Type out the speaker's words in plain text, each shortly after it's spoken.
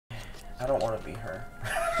I don't want to be her.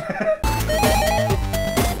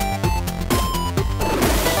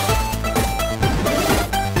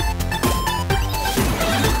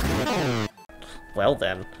 Well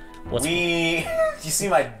then. What's... You see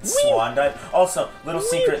my swan dive? Also, little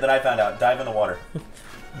secret that I found out. Dive in the water.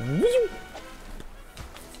 You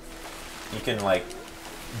can, like,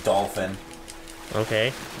 dolphin.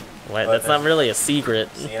 Okay. What? That's not really a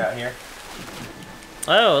secret. See it out here?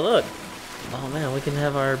 Oh, look. Oh man, we can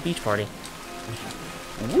have our beach party.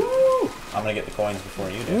 Woo! I'm gonna get the coins before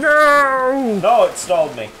you do. No! No, it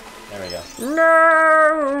stalled me. There we go.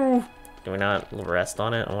 No! Do we not rest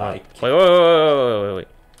on it? Wait.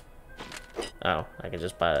 Oh, I can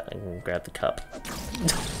just buy it. I can grab the cup.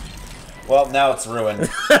 Well, now it's ruined.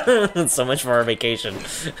 So much for our vacation.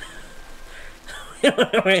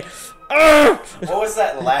 What was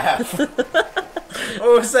that laugh?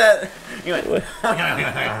 What was that? You went.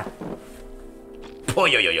 Oh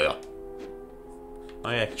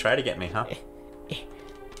yeah, try to get me, huh?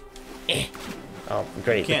 Oh,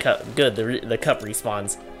 great. The cup, good. The cup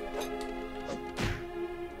respawns.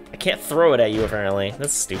 I can't throw it at you apparently.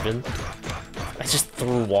 That's stupid. I just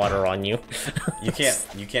threw water on you. You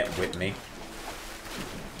can't whip me.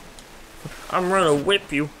 I'm gonna whip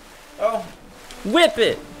you. Oh. Whip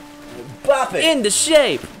it! Bop it! Into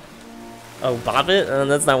shape! Oh, bop it?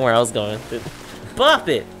 That's not where I was going. Bop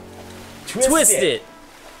it! Twist it!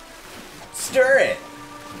 Stir it!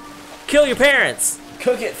 Kill your parents!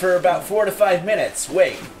 Cook it for about 4 to 5 minutes.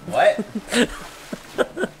 Wait, what?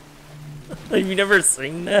 Have you never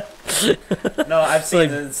seen that? No, I've seen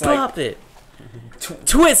it. It's like... Bop it!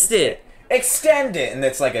 Twist it! Extend it! And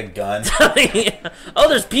it's like a gun. Yeah. Oh,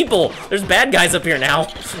 there's people! There's bad guys up here now.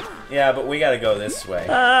 Yeah, but we gotta go this way.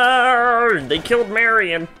 They killed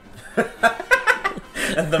Marion.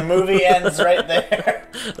 The movie ends right there.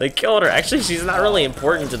 They killed her. Actually, she's not really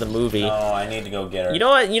important to the movie. Oh, I need to go get her. You know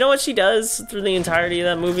what? You know what she does through the entirety of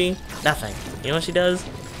that movie? Nothing. You know what she does?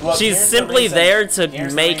 Look, she's simply there to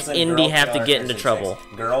make Indy have to get into trouble.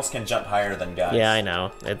 Girls can jump higher than guys. Yeah, I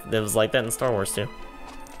know. It was like that in Star Wars too.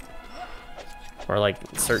 Or like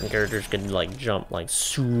certain characters can like jump like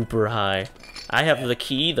super high. I have the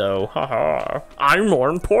key though. Haha. I'm more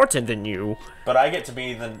important than you. But I get to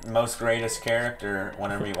be the most greatest character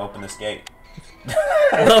whenever you open this gate.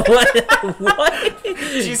 What?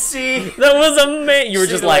 Did you see? That was amazing. You were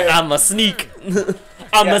just like, I'm a sneak.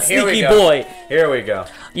 I'm a sneaky boy. Here we go.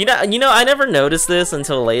 You know, I never noticed this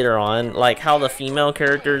until later on, like how the female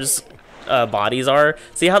characters' bodies are.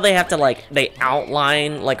 See how they have to like they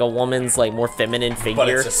outline like a woman's like more feminine figure. But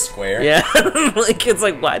it's a square. Yeah, like it's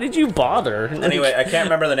like why did you bother? Anyway, I can't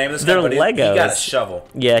remember the name of this guy, They're but Legos. he got a shovel.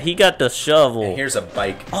 Yeah, he got the shovel. And here's a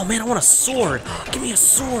bike. Oh man, I want a sword. Give me a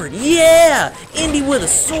sword. Yeah, Indy with a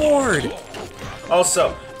sword.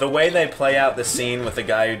 Also, the way they play out the scene with the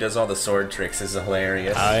guy who does all the sword tricks is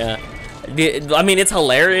hilarious. Oh yeah. I mean, it's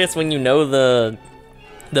hilarious when you know the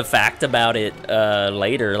fact about it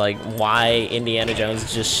later, like why Indiana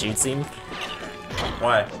Jones just shoots him.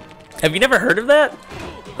 Why? Have you never heard of that?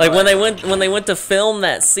 Like when they went to film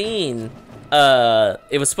that scene,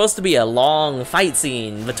 it was supposed to be a long fight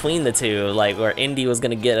scene between the two, like where Indy was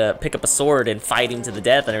gonna pick up a sword and fight him to the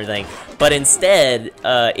death and everything. But instead,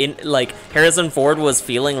 Harrison Ford was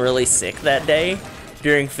feeling really sick that day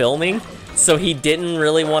during filming. So he didn't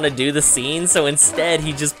really want to do the scene, so instead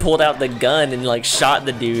he just pulled out the gun and like shot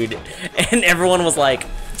the dude, and everyone was like,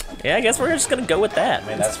 "Yeah, I guess we're just gonna go with that." I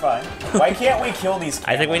mean, that's fine. Why can't we kill these?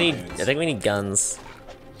 I think we dudes? need guns.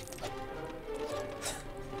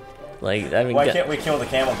 Like, I mean, why can't we kill the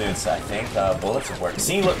camel dudes? I think bullets would work.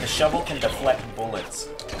 See, look, the shovel can deflect bullets.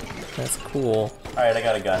 That's cool. Alright, I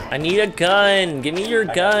got a gun. I need a gun. Give me your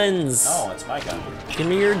guns. No, it's my gun. Give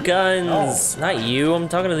me your guns. No. Not you. I'm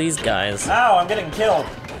talking to these guys. Ow, I'm getting killed.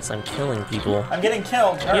 Yes, I'm killing people. I'm getting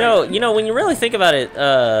killed. You know, when you really think about it,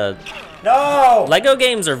 no! Lego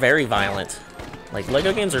games are very violent. Like,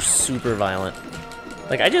 Lego games are super violent.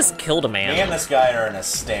 Like, I just killed a man. Me and this guy are in a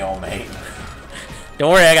stalemate.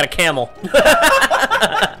 Don't worry, I got a camel.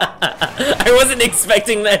 I wasn't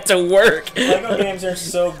expecting that to work. Lego games are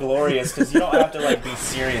so glorious because you don't have to like be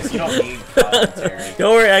serious. You don't need commentary.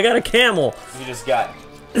 Don't worry, I got a camel. You just got.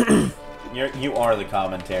 You are the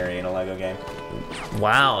commentary in a Lego game.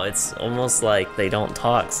 Wow, it's almost like they don't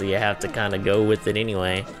talk, so you have to kind of go with it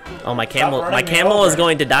anyway. Oh, my camel is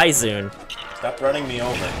going to die soon. Stop running me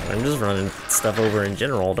over. I'm just running stuff over in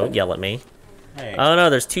general. Don't yell at me. Hey. Oh no,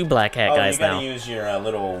 there's two black hat guys now. Oh, you gotta use your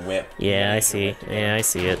little whip. Yeah, I see. Yeah, I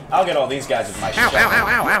see it. I'll get all these guys with my Ow, shovel. ow, ow,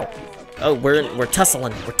 ow, ow! Oh, we're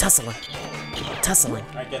tussling. We're tussling. Tussling.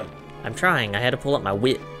 Alright, get him. I'm trying. I had to pull up my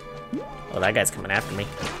whip. Oh, that guy's coming after me.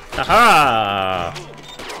 Haha!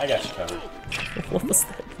 I got you covered. What was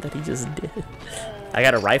that he just did? I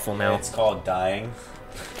got a rifle now. It's called dying.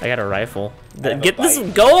 I got a rifle. have Get a this.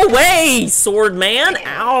 bite. Go away, sword man!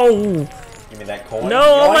 Ow! Give me that coin. No,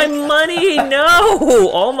 all my Yoink. money! No!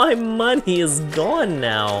 All my money is gone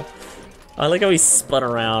now. I like how he spun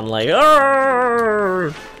around like,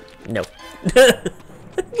 "Arr!" No.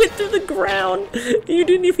 Went through the ground. You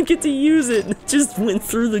didn't even get to use it. It just went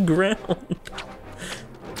through the ground.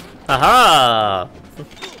 Aha!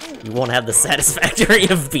 You won't have the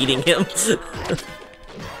satisfaction of beating him.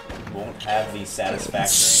 Won't have the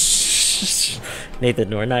satisfaction. Nathan,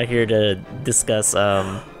 we're not here to discuss,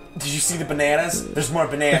 Did you see the bananas? There's more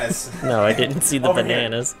bananas. No, I didn't see the Over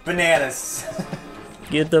bananas. Here. Bananas.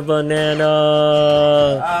 Get the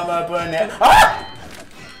banana! I'm a banana. Ah!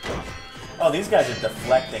 Oh, these guys are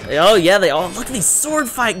deflecting. Oh yeah, they all look at this sword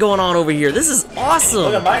fight going on over here. This is awesome.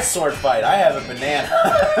 Look at my sword fight. I have a banana.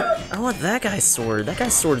 I want that guy's sword. That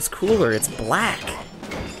guy's sword is cooler. It's black.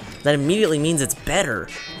 That immediately means it's better.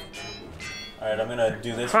 Alright, I'm gonna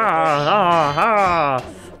do this. Ha ha ha!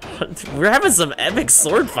 We're having some epic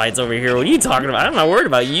sword fights over here. What are you talking about? I'm not worried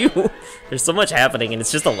about you. There's so much happening, and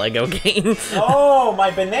it's just a Lego game. Oh, my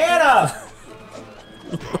banana!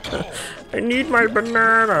 I need my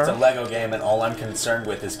banana. It's a Lego game, and all I'm concerned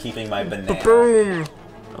with is keeping my banana. Boom!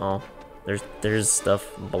 Oh, there's stuff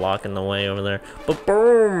blocking the way over there.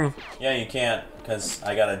 Boom! Yeah, you can't, because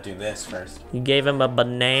I gotta do this first. You gave him a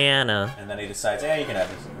banana. And then he decides, yeah, you can have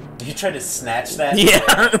this. You tried to snatch that?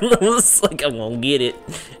 Yeah, it was like, I'm gonna get it.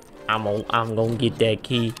 I'm gonna get that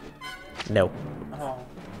key. No. Oh.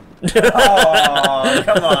 Oh,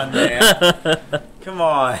 come on, man. Come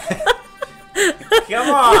on. Come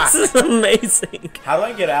on. This is amazing. How do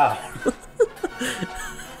I get out?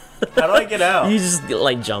 How do I get out? You just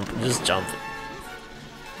like jump. Just jump.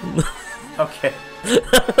 Okay.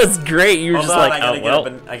 That was great. You were Hold just on, like, I gotta, oh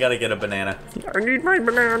well. I gotta get a banana. I need my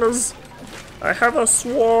bananas. I have a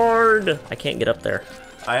sword. I can't get up there.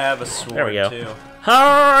 I have a sword, There we go. too.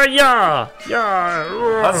 Ha yeah,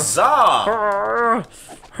 yeah. Huzzah!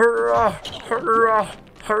 Hurrah, hurrah,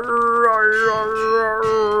 hurrah,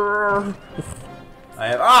 hurrah. I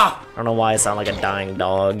have, ah! I don't know why I sound like a dying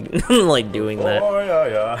dog, like doing that. Oh, yeah,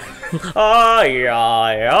 yeah. Ah,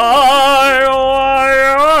 yeah, yeah,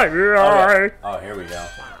 yeah. Okay. Oh, here we go.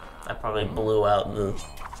 I probably blew out the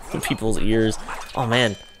people's ears. Oh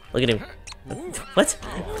man, look at him. What?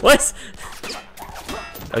 What?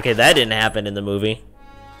 Okay, that didn't happen in the movie.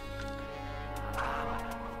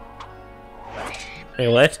 Hey,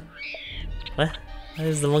 what? What? Why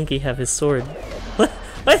does the monkey have his sword? What?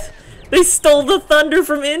 What? They stole the thunder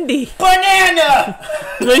from Indy! Banana!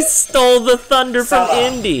 They stole the thunder from Salah.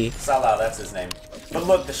 Indy! Salah, that's his name. But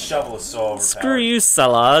look, the shovel is so overpowered. Screw you,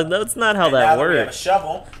 Salah. That's not how And now that that we have a works.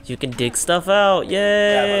 shovel. You can dig stuff out. Yay!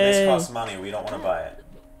 Yeah, but this costs money. We don't want to buy it.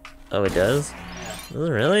 Oh, it does? Does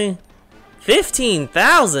it really?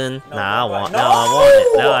 15,000? No, Nah, I no, want. no! No, I want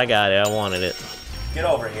it. No, I got it. I wanted it. Get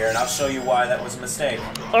over here, and I'll show you why that was a mistake.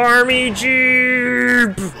 Army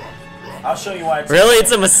Jeep. I'll show you why it's Really,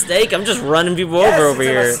 it's a mistake. I'm just running people yes, over it's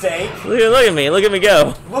here. a mistake. Look at me. Look at me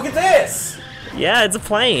go. Look at this. Yeah, it's a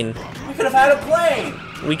plane. We could have had a plane.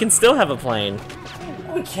 We can still have a plane.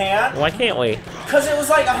 We can't. Why can't we? Because it was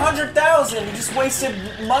like 100,000. We just wasted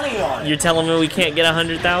money on it. You're telling me we can't get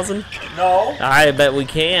 100,000? No. I bet we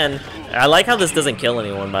can. I like how this doesn't kill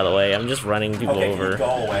anyone, by the way. I'm just running people Okay, over. go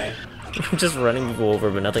away. I'm just running people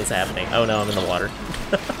over, but nothing's happening. Oh no, I'm in the water.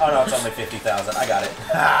 Oh no, it's only 50,000. I got it.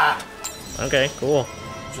 Ha! Okay, cool.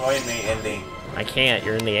 Join me, Indy. I can't.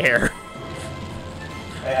 You're in the air.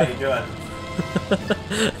 Hey, how you doing?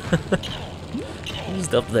 I'm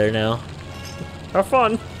just up there now. Have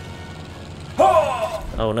fun. Oh!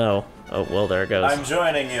 Oh no. Oh well, there it goes. I'm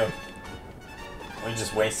joining you. We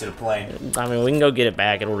just wasted a plane. I mean, we can go get it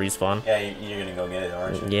back. It'll respawn. Yeah, you're gonna go get it,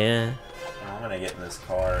 aren't you? Yeah. I'm gonna get in this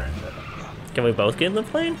car and... Can we both get in the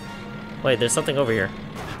plane? Wait, there's something over here.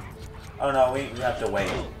 Oh no, we have to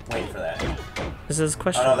wait. Wait for that. This is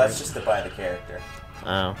question. Oh no, that's just to buy the character.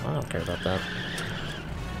 Oh, I don't care about that.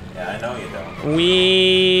 Yeah, I know you don't.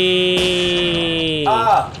 Wee.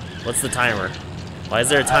 Ah! What's the timer? Why is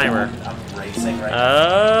there a timer? I'm racing right now.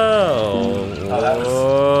 Oh. that was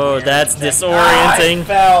Whoa, weird. that's I disorienting.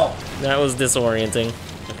 fell! That was disorienting.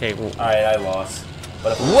 Okay. Alright, I lost.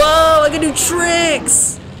 But if... Whoa! I can do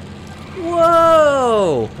tricks.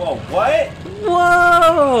 Whoa! Whoa, what?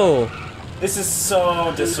 Whoa! This is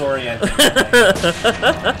so disorienting.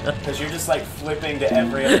 Because you're just like flipping to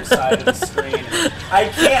every other side of the screen. I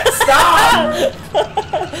can't stop!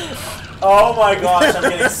 Oh my gosh, I'm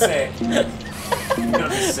getting sick. I'm gonna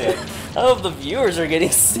be sick. I hope the viewers are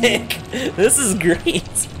getting sick. This is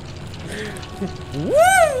great. Woo!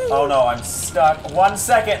 Oh no, I'm stuck. 1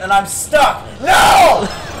 second and I'm stuck. No!